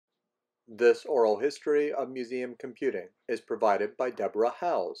This oral history of museum computing is provided by Deborah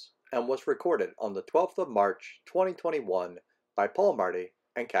Howes and was recorded on the 12th of March 2021 by Paul Marty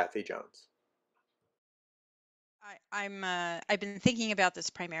and Kathy Jones. I've been thinking about this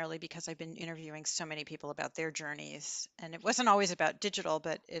primarily because I've been interviewing so many people about their journeys, and it wasn't always about digital,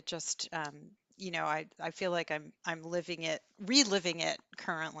 but it just, I feel like I'm living it, reliving it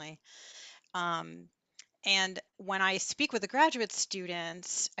currently. Um, and when I speak with the graduate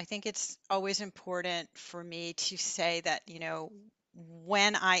students, I think it's always important for me to say that,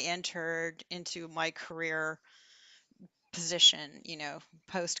 when I entered into my career position,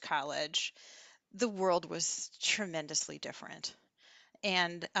 post college, the world was tremendously different.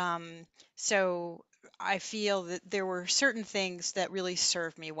 And so I feel that there were certain things that really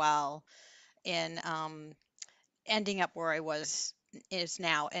served me well in ending up where I was is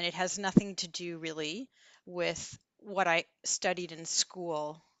now. And it has nothing to do really with what I studied in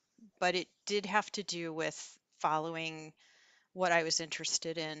school, but it did have to do with following what I was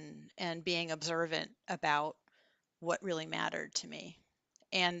interested in and being observant about what really mattered to me.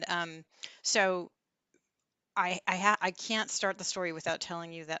 And so I can't start the story without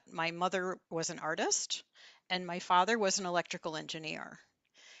telling you that my mother was an artist and my father was an electrical engineer.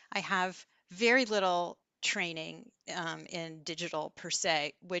 I have very little training in digital per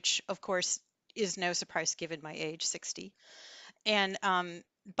se, which of course is no surprise given my age, 60. And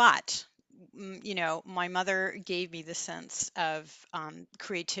but my mother gave me the sense of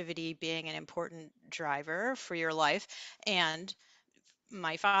creativity being an important driver for your life, and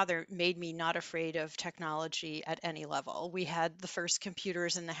my father made me not afraid of technology at any level. We had the first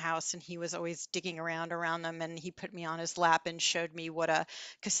computers in the house, and he was always digging around them, and he put me on his lap and showed me what a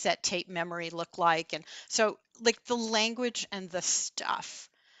cassette tape memory looked like. And so like the language and the stuff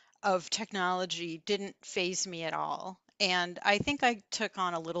of technology didn't phase me at all. And I think I took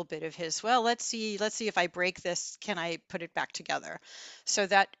on a little bit of his, well, let's see if I break this, can I put it back together? So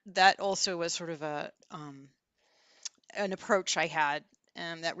that also was sort of an approach I had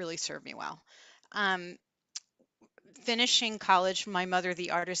that really served me well. Um, Finishing college, my mother,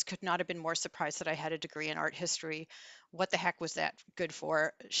 the artist, could not have been more surprised that I had a degree in art history. What the heck was that good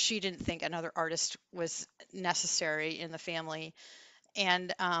for? She didn't think another artist was necessary in the family.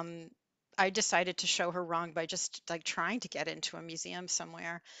 And I decided to show her wrong by just like trying to get into a museum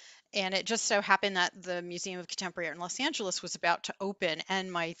somewhere. And it just so happened that the Museum of Contemporary Art in Los Angeles was about to open,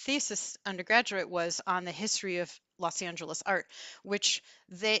 and my thesis undergraduate was on the history of Los Angeles art, which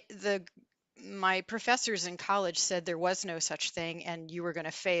the my professors in college said there was no such thing and you were going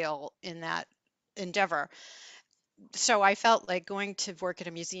to fail in that endeavor. So I felt like going to work at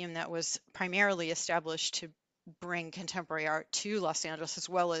a museum that was primarily established to bring contemporary art to Los Angeles as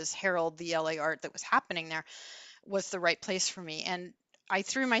well as herald the LA art that was happening there was the right place for me. And I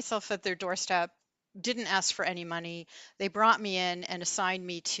threw myself at their doorstep, didn't ask for any money. They brought me in and assigned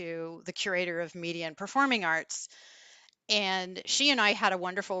me to the curator of media and performing arts. And she and I had a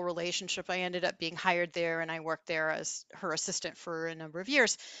wonderful relationship. I ended up being hired there and I worked there as her assistant for a number of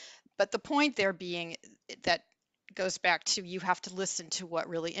years. But the point there being that goes back to you have to listen to what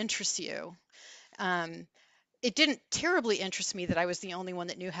really interests you. Um, it didn't terribly interest me that I was the only one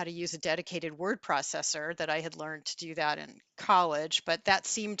that knew how to use a dedicated word processor, that I had learned to do that in college, but that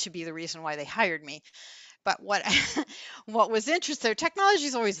seemed to be the reason why they hired me. But what what was interesting, technology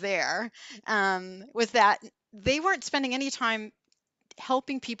is always there, was that they weren't spending any time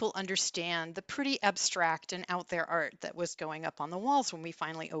helping people understand the pretty abstract and out there art that was going up on the walls when we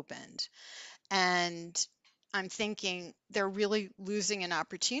finally opened. And I'm thinking they're really losing an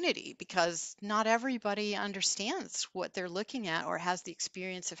opportunity because not everybody understands what they're looking at or has the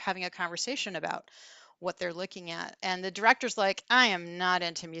experience of having a conversation about what they're looking at. And the director's like, I am not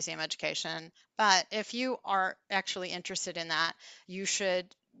into museum education, but if you are actually interested in that, you should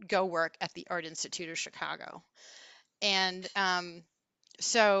go work at the Art Institute of Chicago. And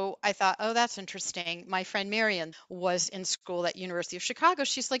so I thought, oh, that's interesting. My friend Marion was in school at University of Chicago.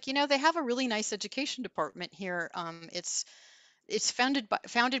 She's like, they have a really nice education department here. It's founded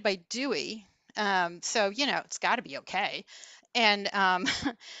by Dewey, so it's got to be okay. And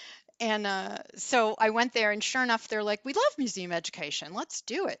so I went there, and sure enough, they're like, we love museum education. Let's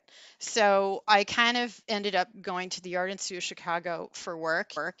do it. So I kind of ended up going to the Art Institute of Chicago for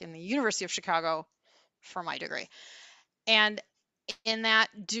work, in the University of Chicago for my degree. And in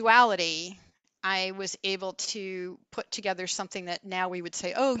that duality, I was able to put together something that now we would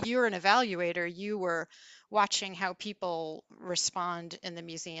say, oh, you're an evaluator. You were watching how people respond in the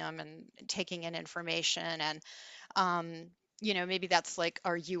museum and taking in information. And um, maybe that's like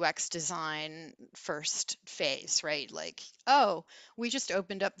our UX design first phase, right? Like, oh, we just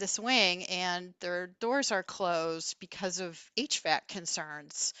opened up this wing and their doors are closed because of HVAC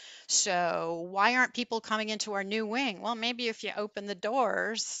concerns. So why aren't people coming into our new wing? Well, maybe if you open the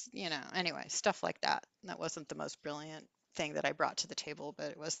doors, anyway, stuff like that. That wasn't the most brilliant thing that I brought to the table,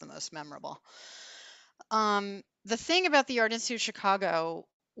 but it was the most memorable. The thing about the Art Institute of Chicago,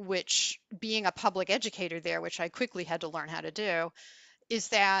 which being a public educator there, which I quickly had to learn how to do, is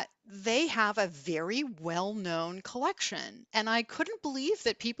that they have a very well-known collection. And I couldn't believe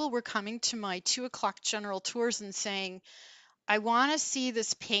that people were coming to my 2 o'clock general tours and saying, I want to see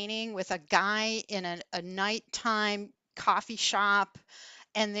this painting with a guy in a nighttime coffee shop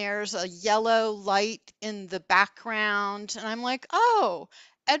and there's a yellow light in the background. And I'm like, oh,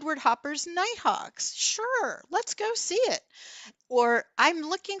 Edward Hopper's Nighthawks. Sure, let's go see it. Or I'm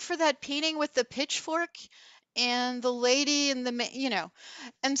looking for that painting with the pitchfork and the lady in the.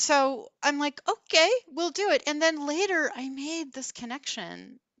 And so I'm like, okay, we'll do it. And then later I made this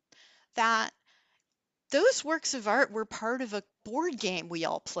connection that those works of art were part of a board game we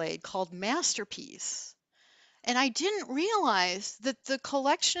all played called Masterpiece. And I didn't realize that the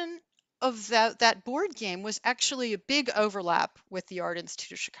collection of that board game was actually a big overlap with the Art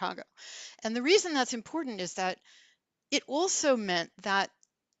Institute of Chicago. And the reason that's important is that it also meant that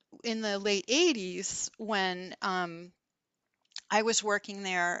in the late 80s, when I was working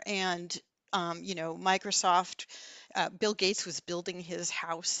there and Microsoft, Bill Gates was building his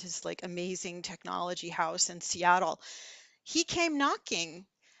house, his like amazing technology house in Seattle. He came knocking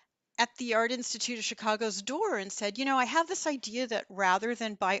at the Art Institute of Chicago's door and said, I have this idea that rather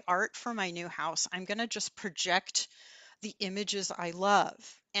than buy art for my new house, I'm going to just project the images I love.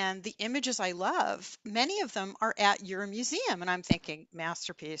 And the images I love, many of them are at your museum. And I'm thinking,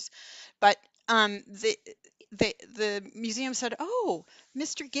 masterpiece. But the museum said, "Oh,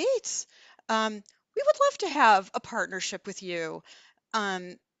 Mr. Gates, we would love to have a partnership with you.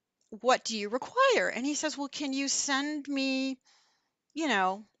 Um, what do you require?" And he says, "Well, can you send me,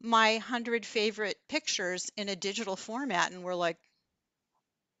 my 100 favorite pictures in a digital format?" And we're like,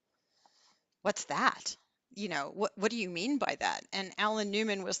 "What's that? What do you mean by that?" And Alan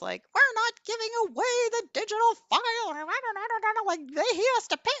Newman was like, "We're not giving away the digital file." Like, he has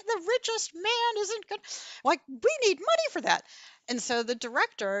to pay. The richest man isn't good. Like, we need money for that. And so the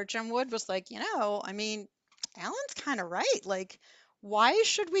director, Jim Wood, was like, I mean, Alan's kind of right. Like, why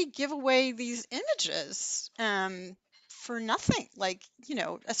should we give away these images for nothing? Like,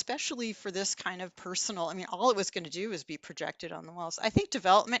 especially for this kind of personal. I mean, all it was going to do was be projected on the walls. I think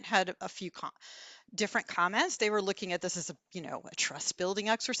development had a few different comments. They were looking at this as a trust building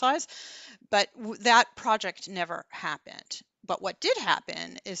exercise, but that project never happened. But what did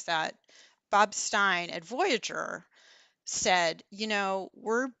happen is that Bob Stein at Voyager said,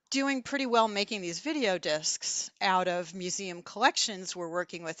 we're doing pretty well making these video discs out of museum collections. We're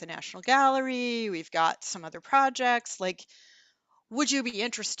working with the National Gallery. We've got some other projects. Like, would you be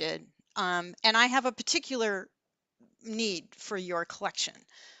interested? And I have a particular need for your collection.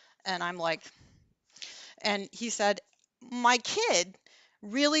 And I'm like, and he said, my kid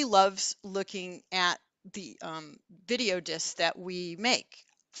really loves looking at the video discs that we make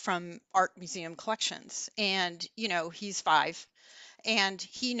from art museum collections. And, he's 5 and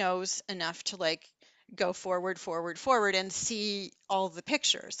he knows enough to like go forward, forward, forward and see all the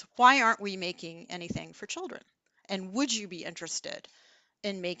pictures. Why aren't we making anything for children? And would you be interested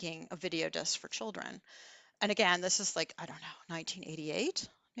in making a video disc for children? And again, this is like, I don't know, 1988,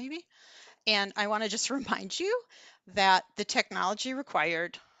 maybe. And I want to just remind you that the technology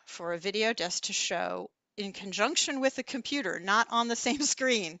required for a video disc to show in conjunction with a computer, not on the same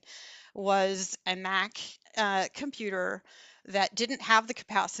screen, was a Mac computer that didn't have the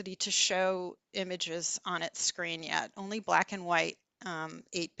capacity to show images on its screen yet. Only black and white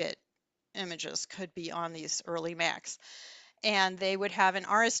 8-bit images could be on these early Macs. And they would have an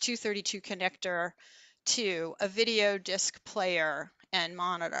RS-232 connector to a video disc player and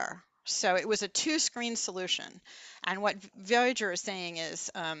monitor. So it was a 2-screen solution. And what Voyager is saying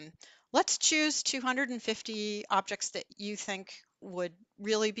is, let's choose 250 objects that you think would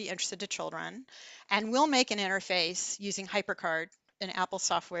really be interested to children, and we'll make an interface using HyperCard, an Apple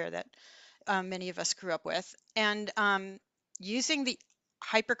software that many of us grew up with. And using the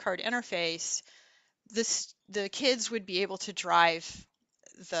HyperCard interface, the kids would be able to drive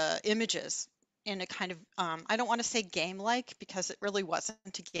the images in a kind of I don't want to say game like because it really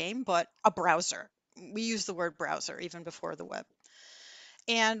wasn't a game, but a browser. We use the word browser even before the web.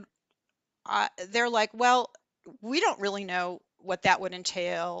 And they're like, well, we don't really know what that would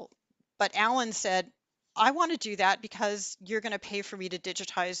entail. But Alan said, I want to do that because you're going to pay for me to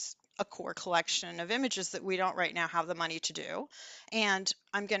digitize a core collection of images that we don't right now have the money to do. And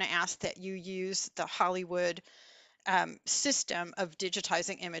I'm going to ask that you use the Hollywood system of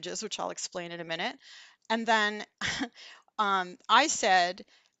digitizing images, which I'll explain in a minute. And then I said,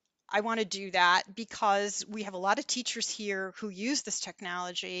 I want to do that because we have a lot of teachers here who use this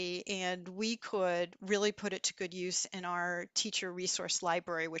technology, and we could really put it to good use in our teacher resource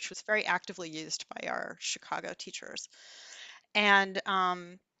library, which was very actively used by our Chicago teachers. And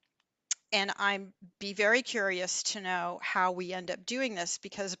I'm be very curious to know how we end up doing this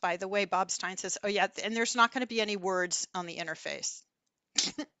because, by the way, Bob Stein says, oh yeah, and there's not going to be any words on the interface.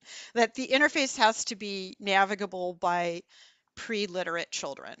 That the interface has to be navigable by pre-literate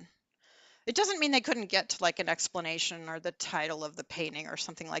children. It doesn't mean they couldn't get to like an explanation or the title of the painting or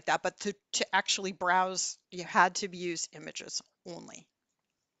something like that, but to actually browse, you had to use images only.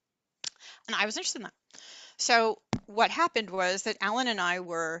 And I was interested in that. So what happened was that Alan and I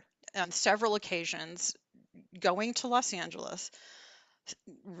were on several occasions going to Los Angeles,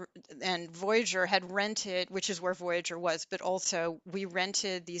 and Voyager had rented, which is where Voyager was, but also we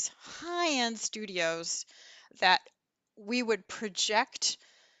rented these high-end studios that we would project,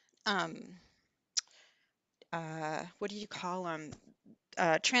 um, what do you call them?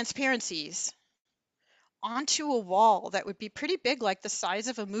 Transparencies onto a wall that would be pretty big, like the size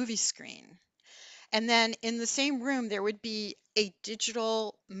of a movie screen. And then in the same room, there would be a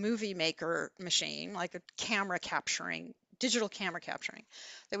digital movie maker machine, like a digital camera capturing,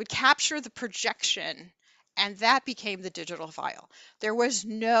 that would capture the projection, and that became the digital file. There was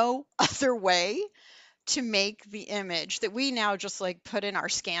no other way to make the image that we now just like put in our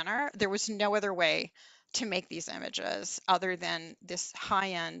scanner. There was no other way to make these images other than this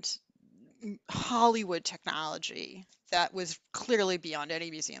high-end Hollywood technology that was clearly beyond any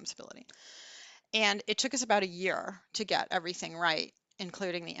museum's ability. And it took us about a year to get everything right,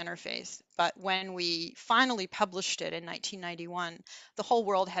 including the interface. But when we finally published it in 1991, the whole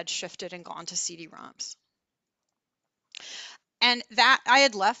world had shifted and gone to CD-ROMs. And that I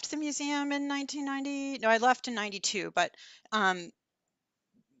had left the museum in 1990. No, I left in 92, but um,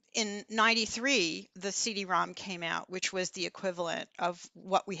 in 93, the CD-ROM came out, which was the equivalent of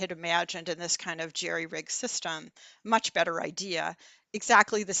what we had imagined in this kind of jerry-rig system. Much better idea.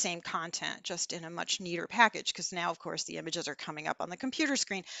 Exactly the same content, just in a much neater package, because now, of course, the images are coming up on the computer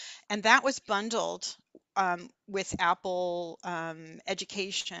screen. And that was bundled with Apple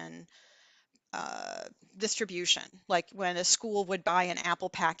Education uh, distribution. Like when a school would buy an Apple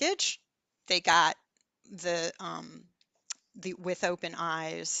package, they got the With Open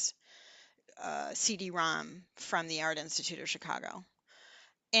Eyes CD-ROM from the Art Institute of Chicago,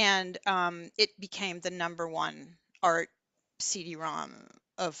 and it became the number one art CD-ROM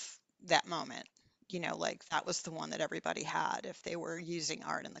of that moment. You know, like that was the one that everybody had. If they were using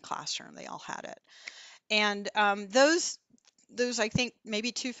art in the classroom, they all had it. And those I think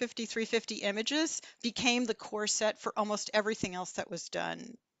maybe 250, 350 images became the core set for almost everything else that was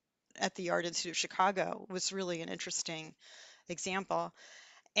done at the Art Institute of Chicago. It was really an interesting example.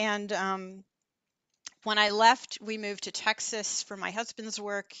 And when I left, we moved to Texas for my husband's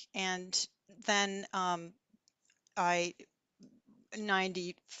work, and then I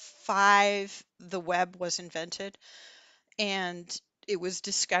 95 the web was invented, and it was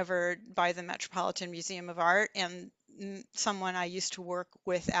discovered by the Metropolitan Museum of Art, and someone I used to work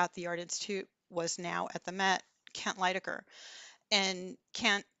with at the Art Institute was now at the Met, Kent Leidecker. And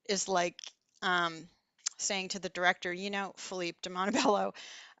Kent is like um, saying to the director, you know, Philippe de Montebello,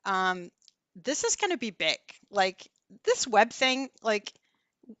 um, this is going to be big. Like this web thing, like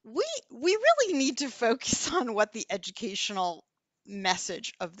we really need to focus on what the educational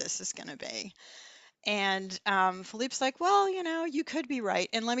message of this is going to be. And Philippe's like, well, you know, you could be right.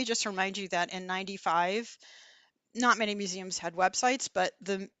 And let me just remind you that in 95, not many museums had websites, but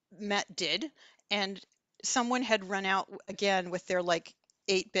the Met did. And someone had run out again with their like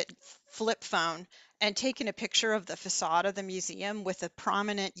 8-bit flip phone and taken a picture of the facade of the museum with a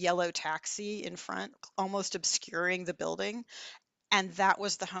prominent yellow taxi in front, almost obscuring the building. And that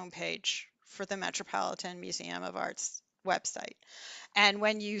was the homepage for the Metropolitan Museum of Art's website. And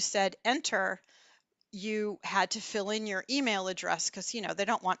when you said enter, you had to fill in your email address because you know they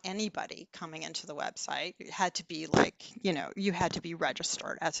don't want anybody coming into the website. It had to be like, you know, you had to be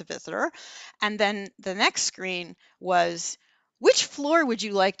registered as a visitor. And then the next screen was, which floor would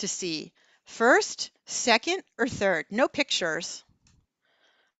you like to see, first, second, or third? No pictures.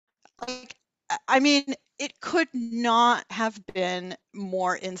 Like, I mean, it could not have been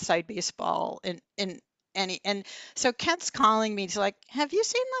more inside baseball in And so Kent's calling me. He's like, "Have you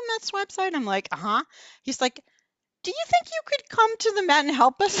seen the Mets website?" I'm like, "Uh-huh." He's like, "Do you think you could come to the Met and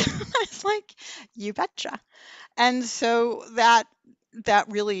help us?" I was like, "You betcha." And so that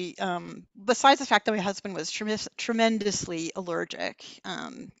really, besides the fact that my husband was tremendously allergic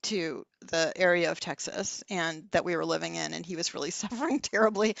to the area of Texas and that we were living in, and he was really suffering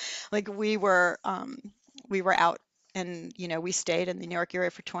terribly. Like we were out, and we stayed in the New York area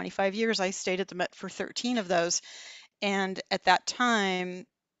for 25 years. I stayed at the Met for 13 of those, and at that time,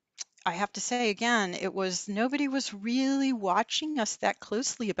 I have to say again, it was nobody was really watching us that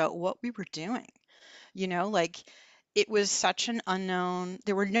closely about what we were doing. Like it was such an unknown.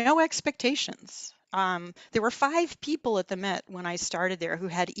 There were no expectations. There were 5 people at the Met when I started there who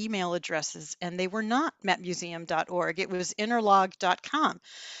had email addresses, and they were not metmuseum.org. It was interlog.com.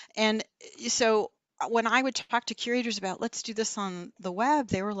 And so when I would talk to curators about let's do this on the web,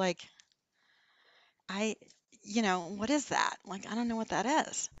 they were like, I, what is that? Like, I don't know what that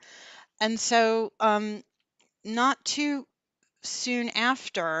is. And so, not too soon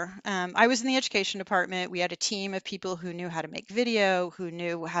after, I was in the education department. We had a team of people who knew how to make video, who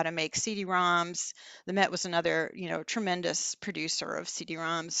knew how to make CD-ROMs. The Met was another, tremendous producer of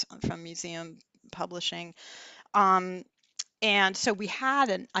CD-ROMs from museum publishing. Um, and so we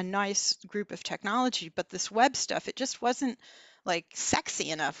had a nice group of technology, but this web stuff, it just wasn't like sexy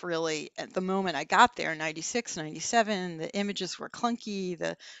enough really at the moment I got there, 96, 97. The images were clunky,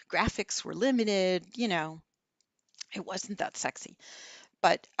 the graphics were limited, it wasn't that sexy.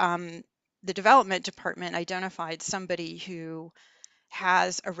 But the development department identified somebody who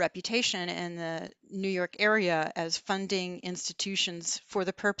has a reputation in the New York area as funding institutions for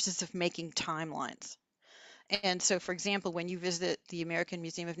the purposes of making timelines. And so, for example, when you visit the American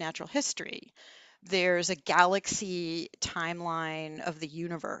Museum of Natural History, there's a galaxy timeline of the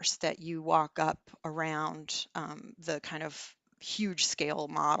universe that you walk up around the kind of huge scale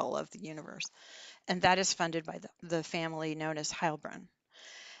model of the universe. And that is funded by the family known as Heilbronn.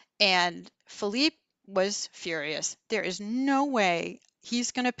 And Philippe was furious. There is no way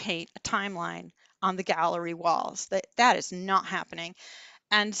he's going to paint a timeline on the gallery walls. That is not happening.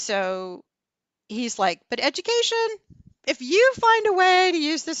 And so he's like, but education, if you find a way to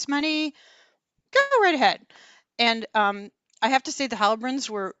use this money, go right ahead. And I have to say the Halbrans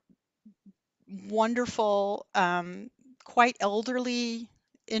were wonderful, quite elderly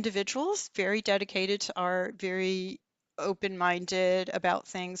individuals, very dedicated to art, very open-minded about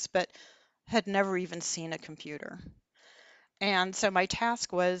things, but had never even seen a computer. And so my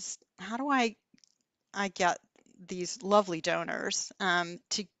task was, how do I get these lovely donors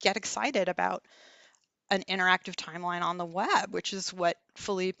to get excited about an interactive timeline on the web, which is what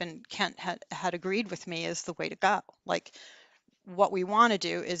Philippe and Kent had agreed with me is the way to go. Like what we want to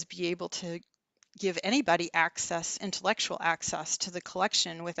do is be able to give anybody access, intellectual access to the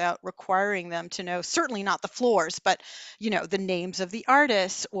collection without requiring them to know, certainly not the floors, but the names of the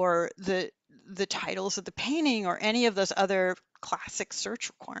artists or the titles of the painting or any of those other classic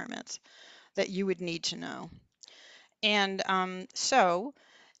search requirements that you would need to know. And so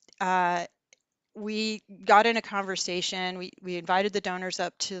uh, we got in a conversation. We invited the donors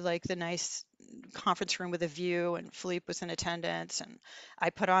up to like the nice conference room with a view, and Philippe was in attendance. And I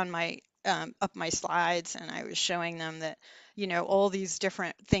put on my up my slides, and I was showing them that all these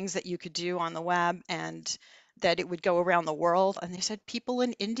different things that you could do on the web, and that it would go around the world. And they said people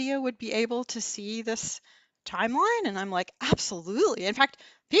in India would be able to see this timeline, and I'm like, absolutely. In fact,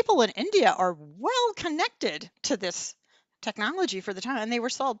 people in India are well connected to this technology for the time, and they were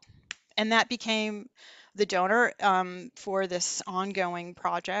sold, and that became the donor for this ongoing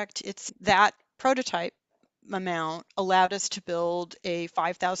project. It's that prototype amount allowed us to build a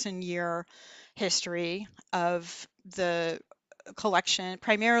 5,000 year history of the collection,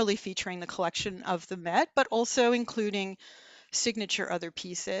 primarily featuring the collection of the Met, but also including signature other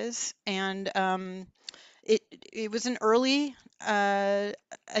pieces. And it it was an early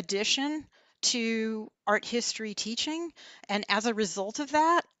addition to art history teaching, and as a result of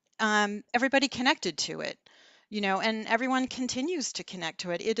that, everybody connected to it, and everyone continues to connect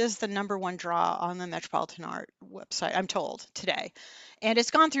to it. It is the number one draw on the Metropolitan Art website, I'm told, today, and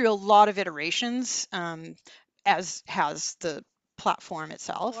it's gone through a lot of iterations, as has the platform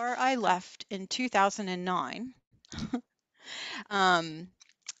itself. Before I left in 2009, um,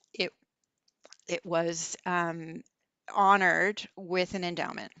 it it was honored with an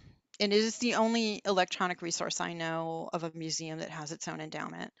endowment. And it is the only electronic resource I know of a museum that has its own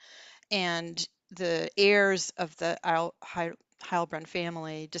endowment. And the heirs of the Heilbronn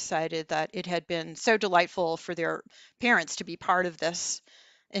family decided that it had been so delightful for their parents to be part of this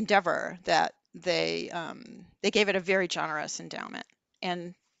endeavor that they gave it a very generous endowment.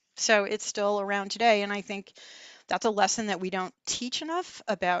 And so it's still around today. And I think that's a lesson that we don't teach enough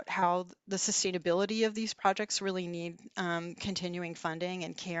about how the sustainability of these projects really need continuing funding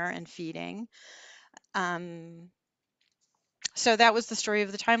and care and feeding. Um, so that was the story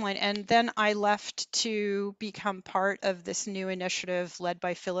of the timeline. And then I left to become part of this new initiative led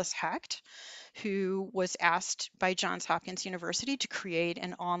by Phyllis Hecht, who was asked by Johns Hopkins University to create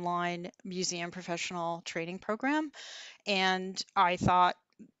an online museum professional training program. And I thought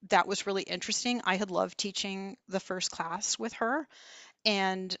that was really interesting. I had loved teaching the first class with her,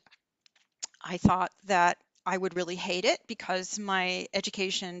 and I thought that I would really hate it because my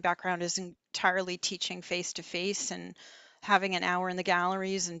education background is entirely teaching face to face and having an hour in the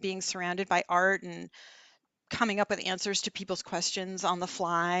galleries and being surrounded by art and coming up with answers to people's questions on the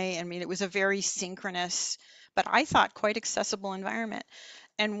fly. I mean, it was a very synchronous, but I thought quite accessible environment.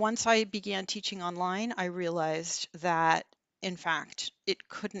 And once I began teaching online, I realized that, in fact, it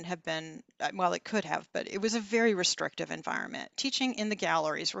couldn't have been, well, it could have, but it was a very restrictive environment. Teaching in the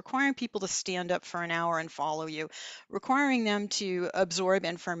galleries, requiring people to stand up for an hour and follow you, requiring them to absorb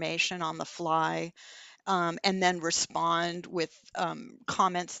information on the fly, and then respond with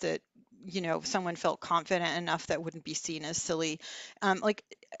comments that someone felt confident enough that wouldn't be seen as silly. Like,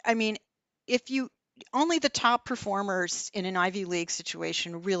 I mean, if you only the top performers in an Ivy League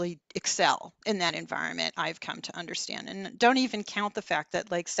situation really excel in that environment, I've come to understand. And don't even count the fact that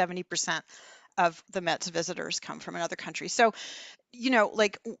like 70% of the Mets visitors come from another country. So,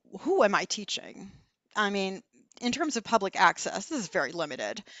 like, who am I teaching? I mean, in terms of public access, this is very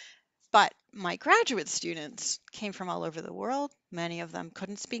limited. But my graduate students came from all over the world. Many of them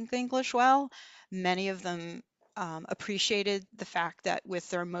couldn't speak English well. Many of them appreciated the fact that with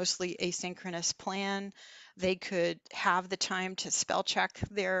their mostly asynchronous plan, they could have the time to spell check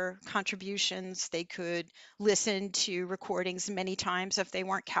their contributions. They could listen to recordings many times if they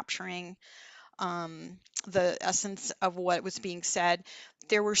weren't capturing the essence of what was being said.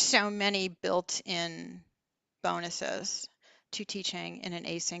 There were so many built in bonuses to teaching in an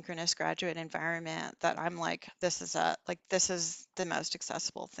asynchronous graduate environment that I'm like, this is the most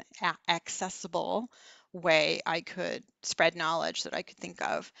accessible way I could spread knowledge that I could think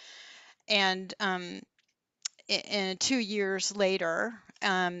of. And 2 years later,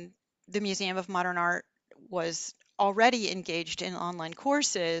 the Museum of Modern Art was already engaged in online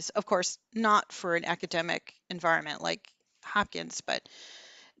courses, of course, not for an academic environment like Hopkins, but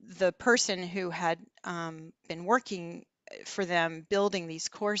the person who had been working for them building these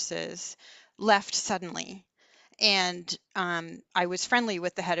courses left suddenly. And I was friendly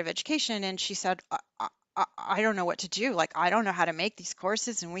with the head of education, and she said, I don't know what to do. Like, I don't know how to make these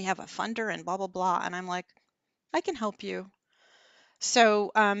courses, and we have a funder and blah, blah, blah. And I'm like, I can help you.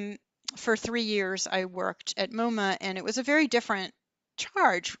 So for 3 years, I worked at MoMA, and it was a very different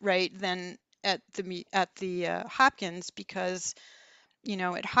charge, right, than at the Hopkins, because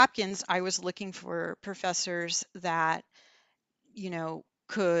at Hopkins, I was looking for professors that,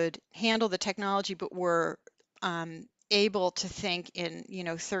 could handle the technology, but were able to think in,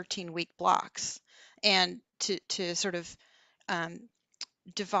 13-week blocks and to sort of um,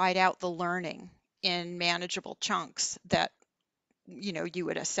 divide out the learning in manageable chunks that, you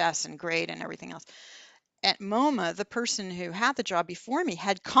would assess and grade and everything else. At MoMA, the person who had the job before me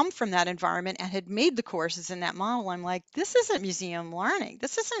had come from that environment and had made the courses in that model. I'm like, this isn't museum learning.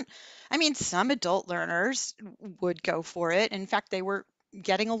 This isn't, I mean, some adult learners would go for it. In fact, they were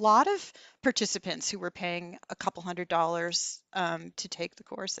getting a lot of participants who were paying a couple $100 to take the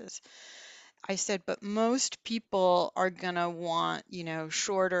courses. I said, but most people are going to want,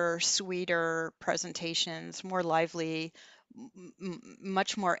 shorter, sweeter presentations, more lively,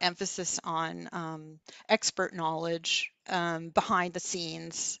 much more emphasis on expert knowledge behind the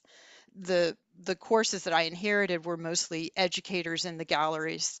scenes. The courses that I inherited were mostly educators in the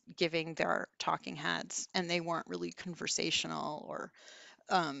galleries giving their talking heads, and they weren't really conversational or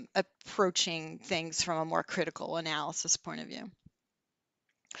approaching things from a more critical analysis point of view.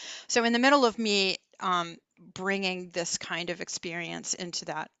 So in the middle of me bringing this kind of experience into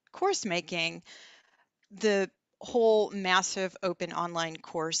that course making, the whole massive open online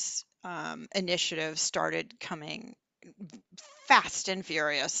course initiative started coming fast and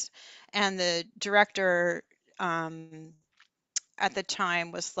furious. And the director at the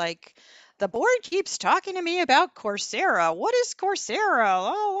time was like, the board keeps talking to me about Coursera. What is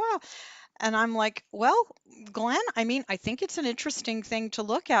Coursera? Oh, wow. And I'm like, well, Glenn, I mean, I think it's an interesting thing to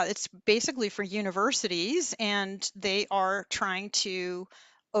look at. It's basically for universities, and they are trying to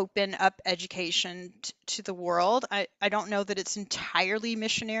open up education to the world. I don't know that it's entirely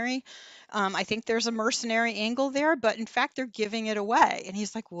missionary. I think there's a mercenary angle there, but in fact, they're giving it away. And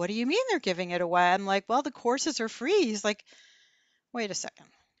he's like, "What do you mean they're giving it away?" I'm like, "Well, the courses are free." He's like, "Wait a second."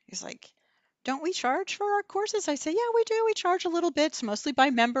 He's like, "Don't we charge for our courses?" I say, "Yeah, we do. We charge a little bit. It's mostly by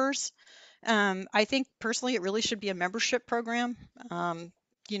members." I think personally, it really should be a membership program, um,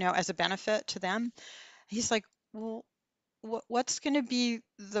 as a benefit to them. He's like, "Well, what's going to be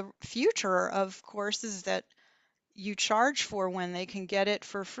the future of courses that you charge for when they can get it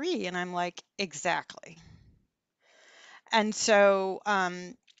for free?" And I'm like, "Exactly." And so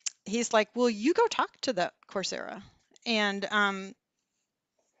he's like, "Well, you go talk to the Coursera." And I'm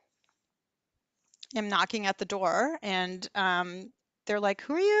knocking at the door, and they're like,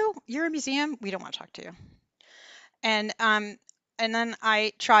 "Who are you? You're a museum. We don't want to talk to you." And then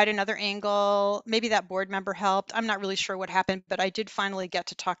I tried another angle. Maybe that board member helped. I'm not really sure what happened, but I did finally get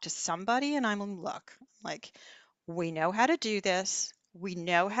to talk to somebody, and I'm look, like, we know how to do this. We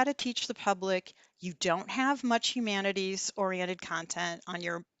know how to teach the public. You don't have much humanities oriented content on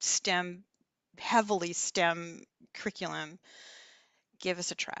your heavily STEM curriculum. Give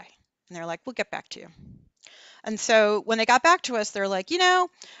us a try. And they're like, "We'll get back to you." And so when they got back to us, they're like,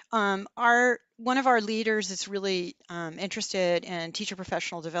 our one of our leaders is really interested in teacher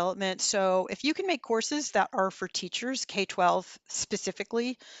professional development. So if you can make courses that are for teachers, K-12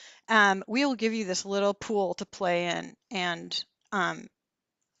 specifically, we will give you this little pool to play in and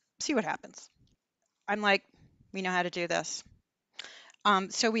see what happens. I'm like, we know how to do this.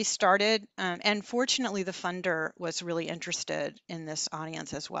 So we started, and fortunately, the funder was really interested in this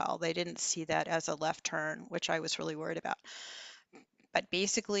audience as well. They didn't see that as a left turn, which I was really worried about. But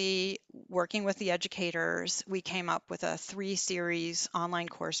basically, working with the educators, we came up with a 3-series online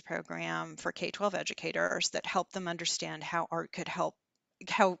course program for K-12 educators that helped them understand how art could help,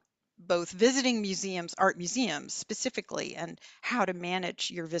 how both visiting museums, art museums specifically, and how to manage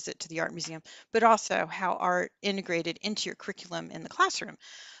your visit to the art museum, but also how art integrated into your curriculum in the classroom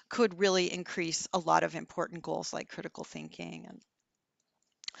could really increase a lot of important goals like critical thinking and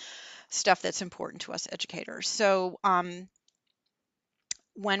stuff that's important to us educators. So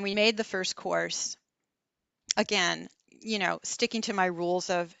when we made the first course, again, sticking to my rules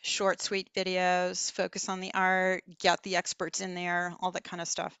of short, sweet videos, focus on the art, get the experts in there, all that kind of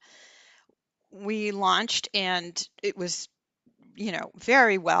stuff. We launched and it was,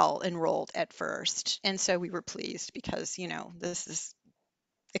 very well enrolled at first. And so we were pleased because, this is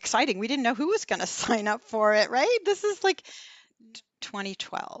exciting. We didn't know who was going to sign up for it, right? This is like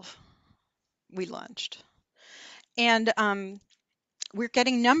 2012 we launched. And we're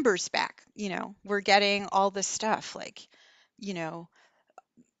getting numbers back, we're getting all this stuff like, you know,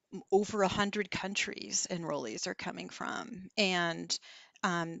 over 100 countries enrollees are coming from, and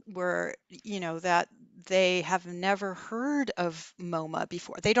we're, that they have never heard of MoMA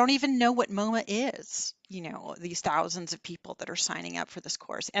before. They don't even know what MoMA is, these thousands of people that are signing up for this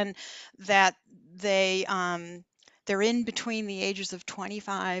course, and that they're in between the ages of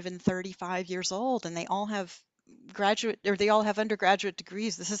 25 and 35 years old, and they all have undergraduate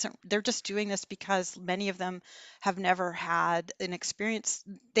degrees. They're just doing this because many of them have never had an experience.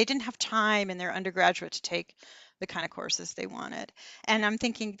 They didn't have time in their undergraduate to take the kind of courses they wanted. And I'm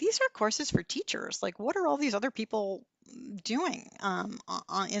thinking, these are courses for teachers. Like, what are all these other people doing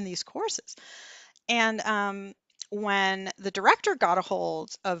in these courses? And when the director got a hold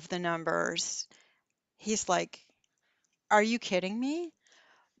of the numbers, he's like, "Are you kidding me?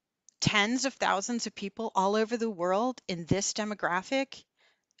 Tens of thousands of people all over the world in this demographic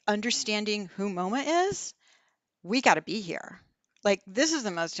understanding who MoMA is? We got to be here. Like, this is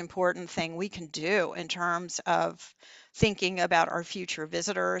the most important thing we can do in terms of thinking about our future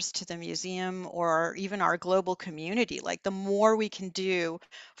visitors to the museum or even our global community. Like, the more we can do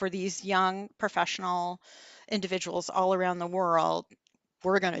for these young professional individuals all around the world,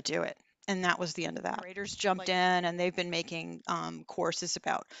 we're going to do it." And that was the end of that. Curators jumped in and they've been making courses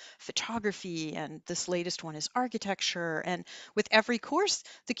about photography, and this latest one is architecture. And with every course,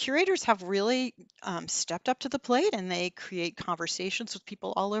 the curators have really stepped up to the plate, and they create conversations with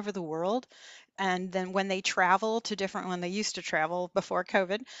people all over the world. And then when they travel to when they used to travel before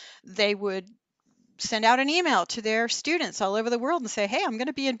COVID, they would send out an email to their students all over the world and say, "Hey, I'm going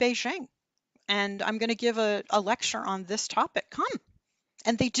to be in Beijing and I'm going to give a lecture on this topic. Come."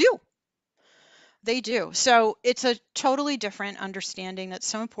 And they do. They do. So it's a totally different understanding that's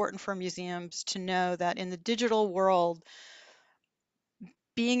so important for museums to know that in the digital world,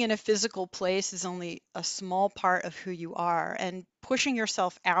 being in a physical place is only a small part of who you are, and pushing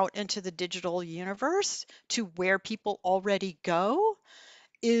yourself out into the digital universe to where people already go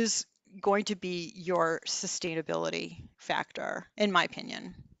is going to be your sustainability factor, in my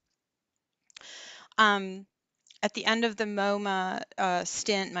opinion. Um, at the end of the MoMA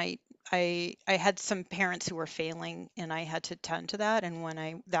stint, I had some parents who were failing, and I had to tend to that. And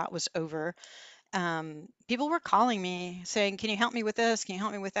when that was over, people were calling me saying, "Can you help me with this? Can you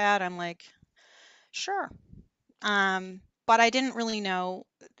help me with that?" I'm like, "Sure." But I didn't really know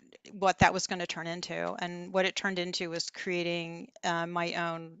what that was going to turn into, and what it turned into was creating my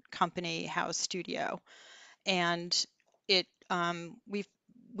own company, House Studio, and it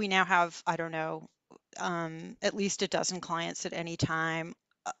we now have, I don't know, at least a dozen clients at any time,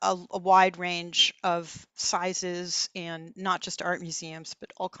 a wide range of sizes, and not just art museums,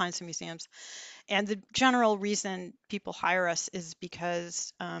 but all kinds of museums. And the general reason people hire us is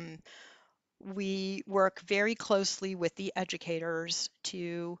because we work very closely with the educators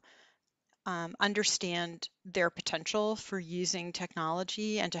to understand their potential for using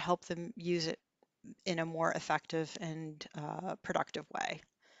technology and to help them use it in a more effective and productive way.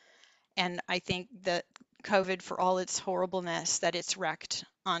 And I think that COVID, for all its horribleness that it's wreaked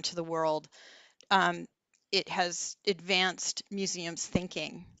onto the world, um, it has advanced museums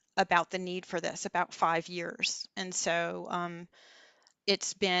thinking about the need for this about 5 years. And so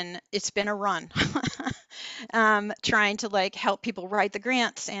it's been a run. Trying to like help people write the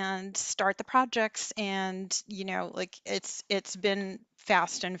grants and start the projects, and like it's been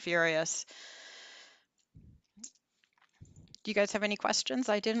fast and furious. Do you guys have any questions?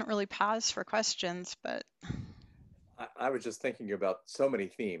 I didn't really pause for questions, but I was just thinking about so many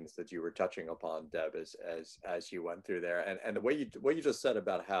themes that you were touching upon, Deb, as you went through there, and the way you what you just said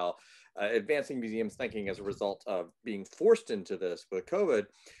about how advancing museums thinking as a result of being forced into this with COVID.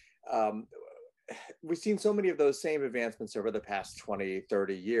 Um, we've seen so many of those same advancements over the past 20,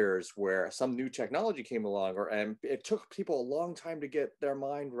 30 years where some new technology came along, and it took people a long time to get their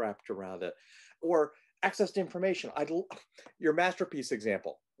mind wrapped around it, or access to information. Your masterpiece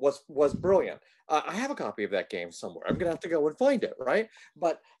example was brilliant. I have a copy of that game somewhere. I'm gonna have to go and find it, right?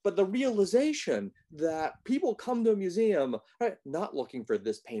 But the realization that people come to a museum, right, not looking for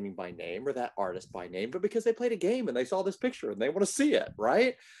this painting by name or that artist by name, but because they played a game and they saw this picture and they want to see it,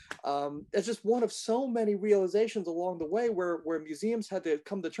 right? It's just one of so many realizations along the way where museums had to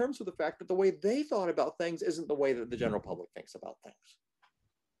come to terms with the fact that the way they thought about things isn't the way that the general public thinks about things.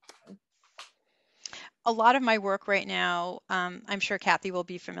 a lot of my work right now, I'm sure Kathy will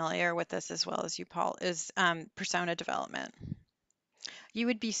be familiar with this as well as you, Paul, is persona development. You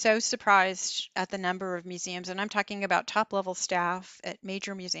would be so surprised at the number of museums, and I'm talking about top level staff at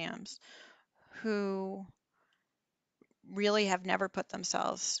major museums, who really have never put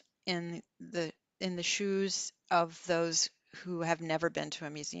themselves in the shoes of those who have never been to a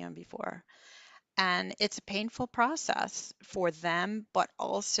museum before. And it's a painful process for them, but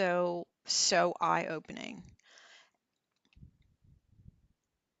also so eye-opening.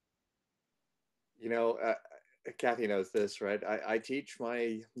 You know, Kathy knows this, right? I teach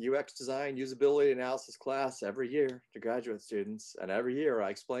my UX design usability analysis class every year to graduate students. And every year I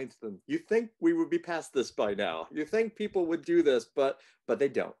explain to them, you think we would be past this by now. You think people would do this, but they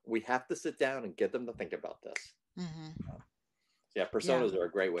don't. We have to sit down and get them to think about this. Hmm. Yeah, Yeah, personas are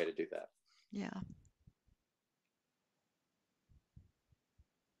a great way to do that. yeah.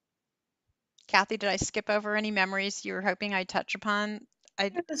 Kathy, did I skip over any memories you were hoping I'd touch upon? I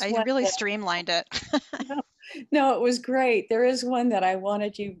There was I one really that, streamlined it. no, no, it was great. There is one that I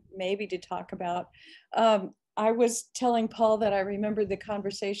wanted you maybe to talk about. I was telling Paul that I remembered the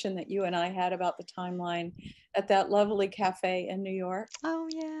conversation that you and I had about the timeline at that lovely cafe in New York. Oh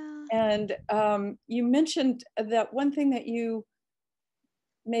yeah. And you mentioned that one thing that you,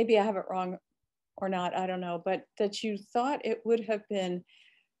 maybe I have it wrong or not, I don't know, but that you thought it would have been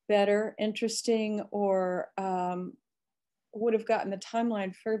better, interesting, or would have gotten the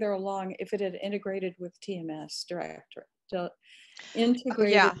timeline further along if it had integrated with TMS director, Oh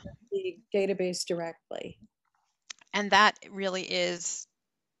integrated yeah. with the database directly. And that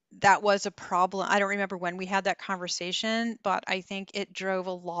was a problem. I don't remember when we had that conversation, but I think it drove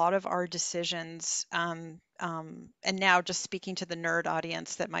a lot of our decisions. And now, just speaking to the nerd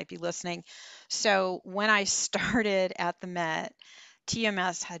audience that might be listening. So, when I started at the Met,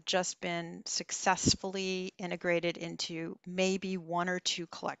 TMS had just been successfully integrated into maybe one or two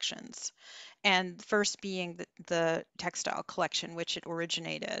collections. And first being the textile collection, which it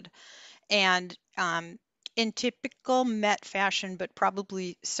originated. And in typical Met fashion, but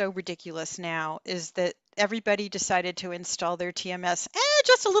probably so ridiculous now, is that everybody decided to install their TMS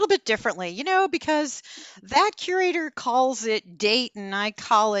just a little bit differently, because that curator calls it date and I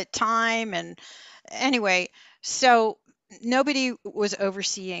call it time. And anyway, so nobody was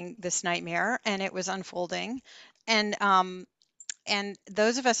overseeing this nightmare, and it was unfolding. And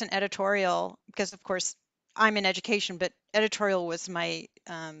those of us in editorial, because of course I'm in education, but editorial was my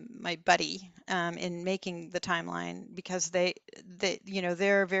buddy in making the timeline, because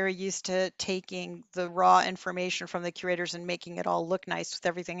they're very used to taking the raw information from the curators and making it all look nice with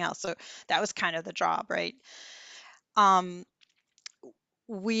everything else. So that was kind of the job, right? Um,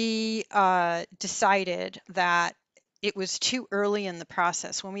 we decided that it was too early in the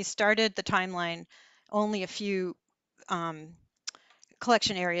process. When we started the timeline, only a few um,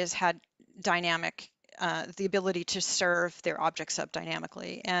 collection areas had dynamic, the ability to serve their objects up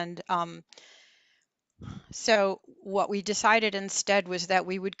dynamically. And so what we decided instead was that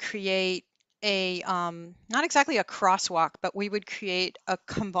we would create not exactly a crosswalk, but we would create a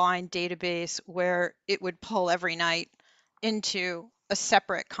combined database where it would pull every night into a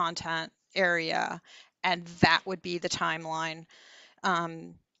separate content area, and that would be the timeline.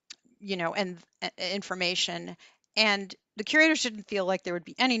 Um, and information. And the curators didn't feel like there would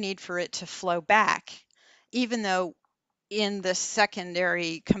be any need for it to flow back, even though in the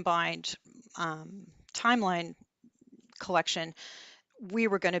secondary combined timeline collection, we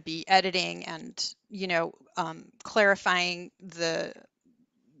were going to be editing and, clarifying the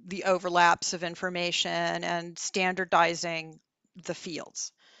overlaps of information and standardizing the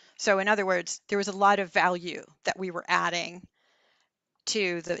fields. So in other words, there was a lot of value that we were adding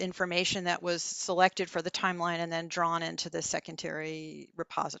to the information that was selected for the timeline and then drawn into the secondary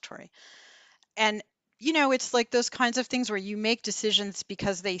repository. And it's like those kinds of things where you make decisions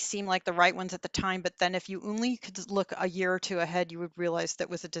because they seem like the right ones at the time, but then if you only could look a year or two ahead, you would realize that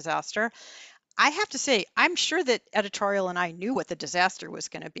was a disaster. I have to say, I'm sure that editorial and I knew what the disaster was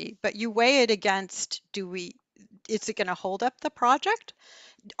going to be, but you weigh it against, is it going to hold up the project?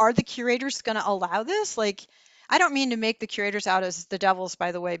 Are the curators going to allow this? Like, I don't mean to make the curators out as the devils,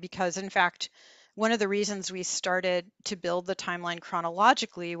 by the way, because in fact, one of the reasons we started to build the timeline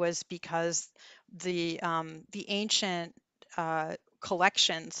chronologically was because the ancient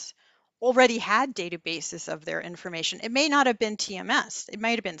collections already had databases of their information. It may not have been TMS, it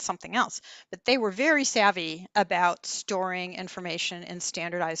might have been something else, but they were very savvy about storing information in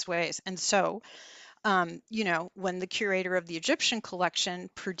standardized ways. And so when the curator of the Egyptian collection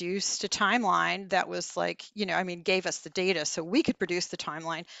produced a timeline that was like, gave us the data so we could produce the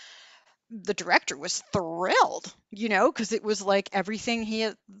timeline, the director was thrilled, because it was like everything he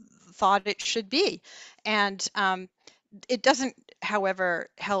had thought it should be. And it doesn't, however,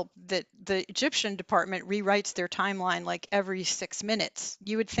 help that the Egyptian department rewrites their timeline like every 6 minutes.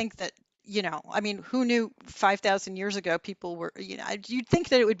 You would think that, who knew 5,000 years ago people were, you'd think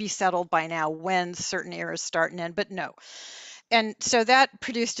that it would be settled by now when certain eras start and end, but no. And so that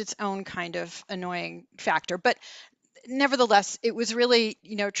produced its own kind of annoying factor. But nevertheless, it was really,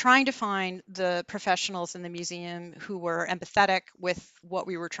 trying to find the professionals in the museum who were empathetic with what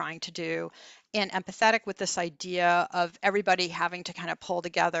we were trying to do and empathetic with this idea of everybody having to kind of pull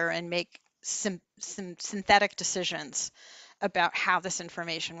together and make some synthetic decisions about how this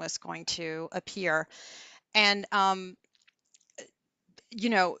information was going to appear. And,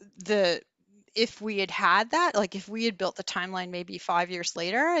 the if we had that, like if we had built the timeline maybe 5 years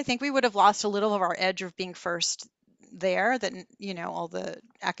later, I think we would have lost a little of our edge of being first there that, all the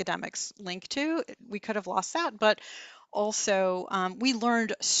academics link to. We could have lost that, but also we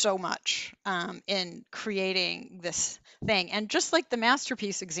learned so much in creating this thing. And just like the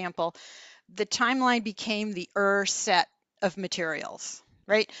masterpiece example, the timeline became the set of materials,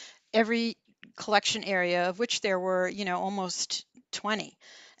 right? Every collection area, of which there were, almost 20,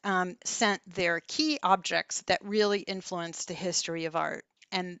 sent their key objects that really influenced the history of art.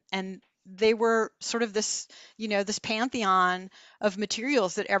 And they were sort of this, this pantheon of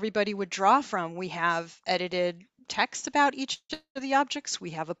materials that everybody would draw from. We have edited text about each of the objects.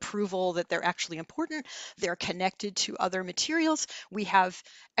 We have approval that they're actually important. They're connected to other materials. We have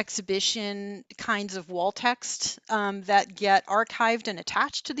exhibition kinds of wall text that get archived and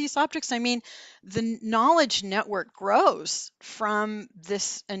attached to these objects. I mean, the knowledge network grows from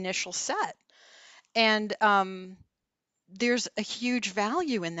this initial set. And there's a huge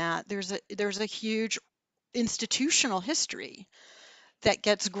value in that. There's a huge institutional history that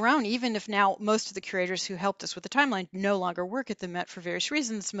gets grown, even if now most of the curators who helped us with the timeline no longer work at the Met for various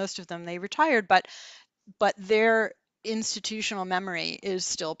reasons. Most of them, they retired, but their institutional memory is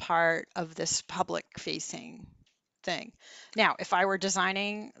still part of this public facing thing. Now, if I were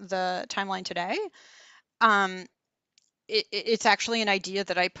designing the timeline today, um, it's actually an idea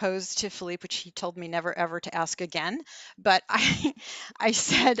that I posed to Philippe, which he told me never ever to ask again. But I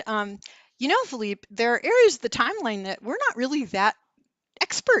said, Philippe, there are areas of the timeline that we're not really that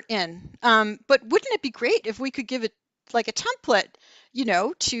expert in. But wouldn't it be great if we could give it like a template,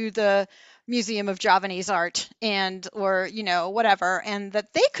 to the Museum of Javanese Art and or whatever, and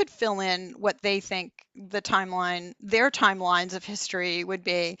that they could fill in what they think their timelines of history would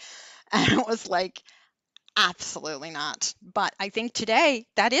be. And it was like, absolutely not. But I think today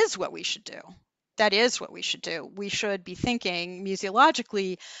that is what we should do. That is what we should do. We should be thinking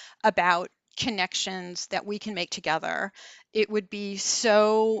museologically about connections that we can make together. It would be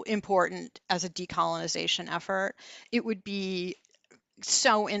so important as a decolonization effort. It would be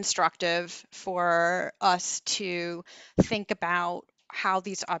so instructive for us to think about how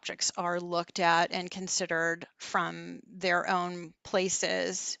these objects are looked at and considered from their own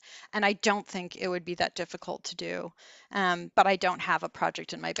places. And I don't think it would be that difficult to do. But I don't have a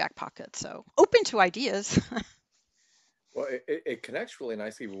project in my back pocket. So open to ideas. Well, it connects really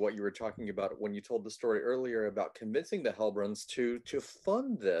nicely with what you were talking about when you told the story earlier about convincing the Helbruns to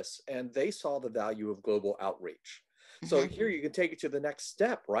fund this, and they saw the value of global outreach. So Mhm. here you can take it to the next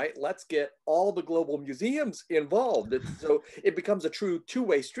step, right? Let's get all the global museums involved. So it becomes a true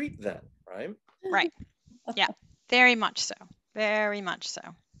two-way street then, right? Right. Yeah. Very much so. Very much so.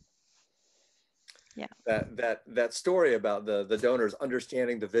 Yeah. That story about the donors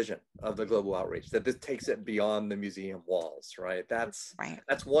understanding the vision of the global outreach, that this takes it beyond the museum walls, right? Right.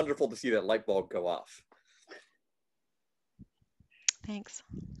 That's wonderful to see that light bulb go off. Thanks.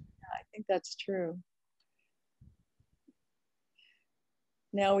 I think that's true.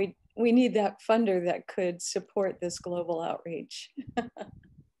 Now we need that funder that could support this global outreach.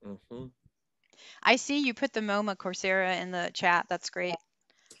 Mm-hmm. I see you put the MoMA Coursera in the chat. That's great.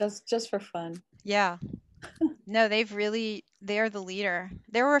 Just for fun. Yeah. No, they're the leader.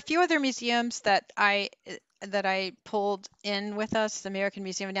 There were a few other museums that I pulled in with us, the American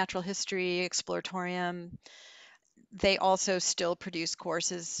Museum of Natural History, Exploratorium. They also still produce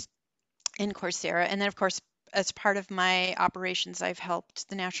courses in Coursera. And then, of course, as part of my operations, I've helped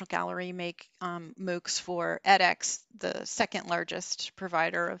the National Gallery make MOOCs for edX, the second largest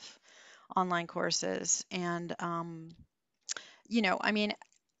provider of online courses. And, I mean,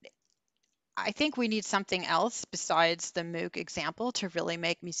 I think we need something else besides the MOOC example to really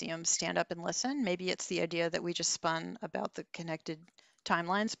make museums stand up and listen. Maybe it's the idea that we just spun about the connected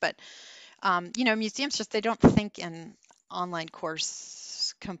timelines, but museums they don't think in online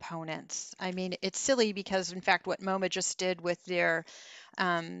course components. I mean, it's silly because in fact, what MoMA just did with their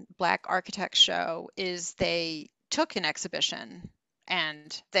Black Architects show is they took an exhibition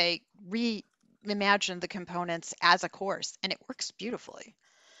and they reimagined the components as a course, and it works beautifully.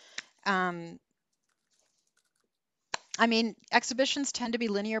 Um, I mean, exhibitions tend to be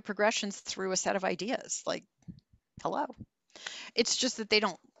linear progressions through a set of ideas. Like, hello. It's just that they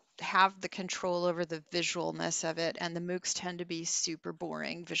don't have the control over the visualness of it, and the MOOCs tend to be super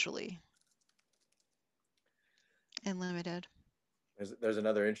boring visually and limited. There's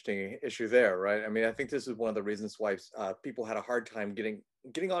another interesting issue there, right? I mean, I think this is one of the reasons why people had a hard time getting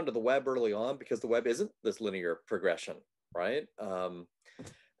onto the web early on, because the web isn't this linear progression, right?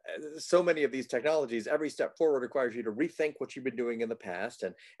 So many of these technologies, every step forward requires you to rethink what you've been doing in the past,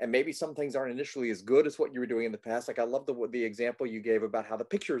 and maybe some things aren't initially as good as what you were doing in the past. Like I love the example you gave about how the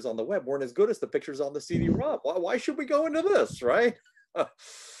pictures on the web weren't as good as the pictures on the CD-ROM. Why should we go into this, right?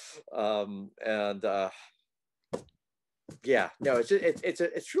 And yeah, no,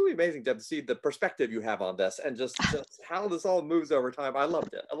 it's truly amazing to see the perspective you have on this, and just how this all moves over time. I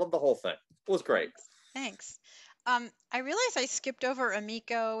loved it. I loved the whole thing. It was great. Thanks. I realize I skipped over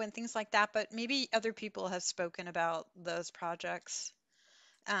Amico and things like that, but maybe other people have spoken about those projects.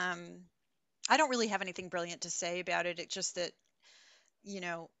 Um, I don't really have anything brilliant to say about it. It's just that, you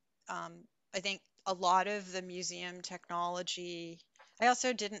know, um, I think a lot of the museum technology. I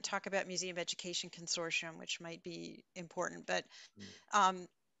also didn't talk about Museum Education Consortium, which might be important, but um,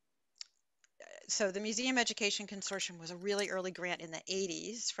 so the Museum Education Consortium was a really early grant in the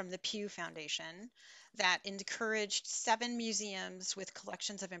 80s from the Pew Foundation that encouraged 7 museums with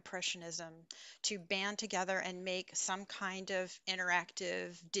collections of Impressionism to band together and make some kind of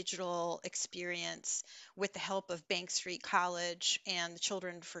interactive digital experience with the help of Bank Street College and the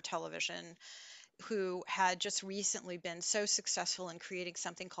Children for Television, who had just recently been so successful in creating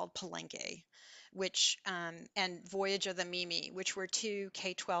something called Palenque, which and Voyage of the Mimi, which were 2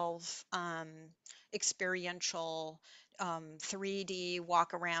 K-12 experiential 3D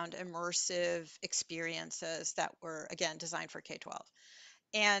walk around immersive experiences that were again designed for K-12.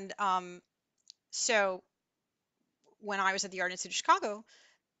 And so when I was at the Art Institute of Chicago,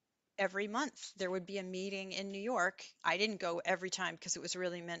 every month there would be a meeting in New York. I didn't go every time because it was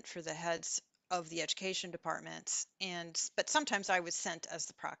really meant for the heads of the education departments, but sometimes I was sent as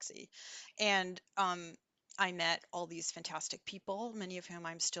the proxy. And I met all these fantastic people, many of whom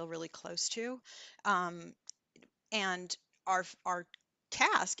I'm still really close to. Um, and our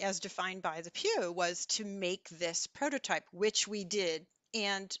task, as defined by the Pew, was to make this prototype, which we did.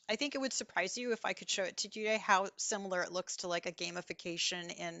 And I think it would surprise you if I could show it to you today, how similar it looks to like a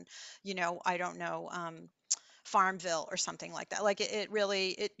gamification in, I don't know, Farmville or something like that. Like it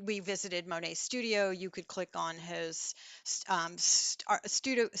really, we visited Monet's studio. You could click on his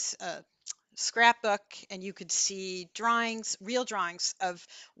studio scrapbook, and you could see drawings, real drawings of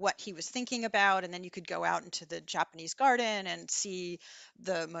what he was thinking about. And then you could go out into the Japanese garden and see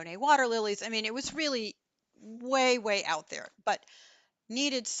the Monet water lilies. I mean, it was really way, way out there, but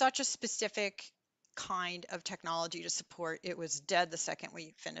needed such a specific kind of technology to support. It was dead the second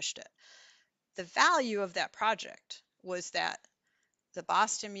we finished it. The value of that project was that the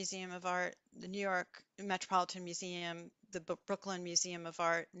Boston Museum of Art, the New York Metropolitan Museum, the Brooklyn Museum of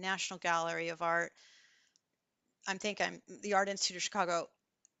Art, National Gallery of Art, the Art Institute of Chicago,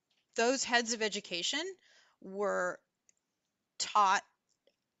 those heads of education were taught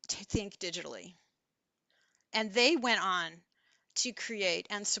to think digitally. And they went on to create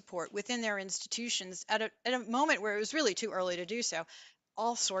and support within their institutions at a moment where it was really too early to do so,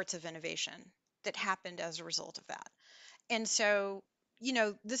 all sorts of innovation that happened as a result of that. And so,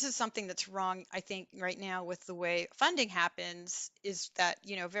 this is something that's wrong, I think, right now with the way funding happens, is that,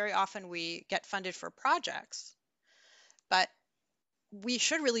 very often we get funded for projects, but we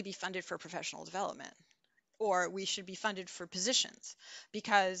should really be funded for professional development, or we should be funded for positions,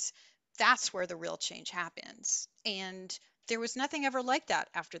 because that's where the real change happens. And there was nothing ever like that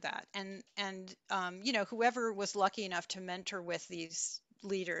after that. And whoever was lucky enough to mentor with these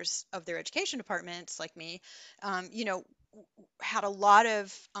leaders of their education departments, like me, had a lot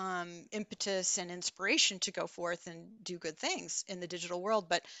of impetus and inspiration to go forth and do good things in the digital world,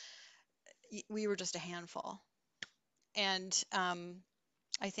 but we were just a handful. And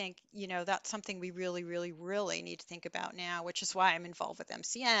I think, that's something we really, really, really need to think about now, which is why I'm involved with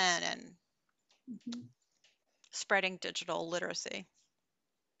MCN and spreading digital literacy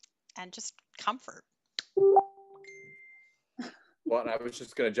and just comfort. Well, and I was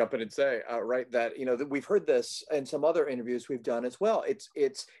just going to jump in and say, right, that that we've heard this in some other interviews we've done as well.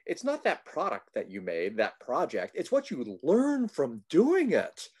 It's not that product that you made, that project. It's what you learn from doing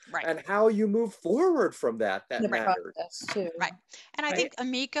it, Right. and how you move forward from that matters. Too. Right. And I Right. think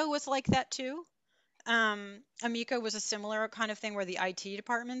Amico was like that too. Amico was a similar kind of thing where the IT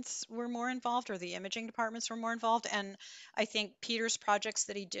departments were more involved, or the imaging departments were more involved. And I think Peter's projects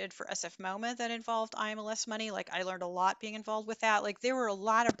that he did for SF MoMA that involved IMLS money, like I learned a lot being involved with that. Like there were a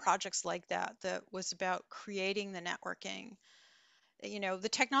lot of projects like that that was about creating the networking. The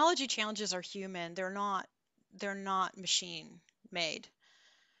technology challenges are human. They're not machine made.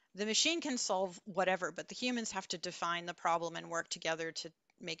 The machine can solve whatever, but the humans have to define the problem and work together to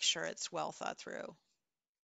make sure it's well thought through.